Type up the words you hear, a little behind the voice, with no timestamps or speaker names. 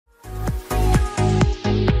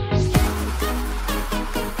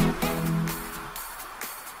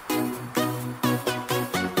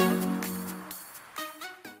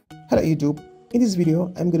YouTube. In this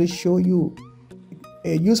video, I'm going to show you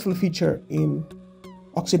a useful feature in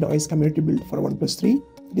OxygenOS community build for OnePlus 3.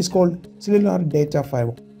 It is called Cellular Data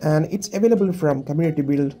Firewall, and it's available from community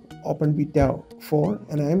build Open Beta 4,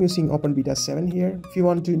 and I am using Open Beta 7 here. If you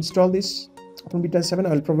want to install this Open Beta 7,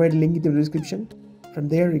 I'll provide a link in the description. From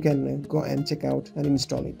there, you can go and check out and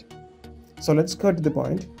install it. So let's go to the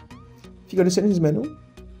point. If you go to settings menu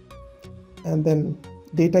and then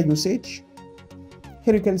data usage,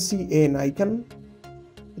 here you can see an icon.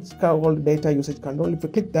 It's called data usage control. If you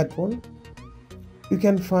click that one, you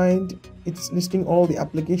can find it's listing all the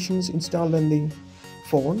applications installed on the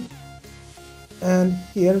phone, and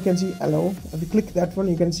here you can see allow. If you click that one,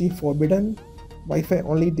 you can see forbidden, Wi-Fi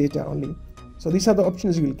only, data only. So these are the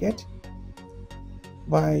options you will get.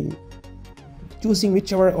 By choosing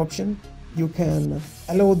whichever option, you can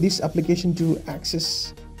allow this application to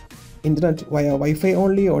access internet via Wi-Fi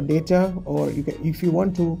only or data, or you can, if you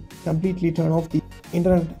want to completely turn off the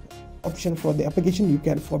internet option for the application, you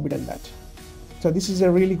can forbidden that. So this is a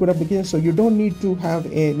really good application, so you don't need to have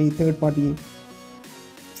any third-party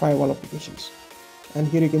firewall applications. And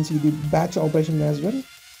here you can see the batch operation as well.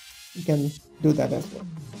 You can do that as well.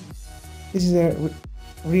 This is a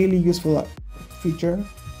really useful feature.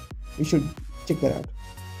 You should check that out.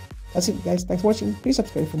 That's it, guys. Thanks for watching. Please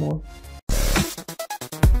subscribe for more.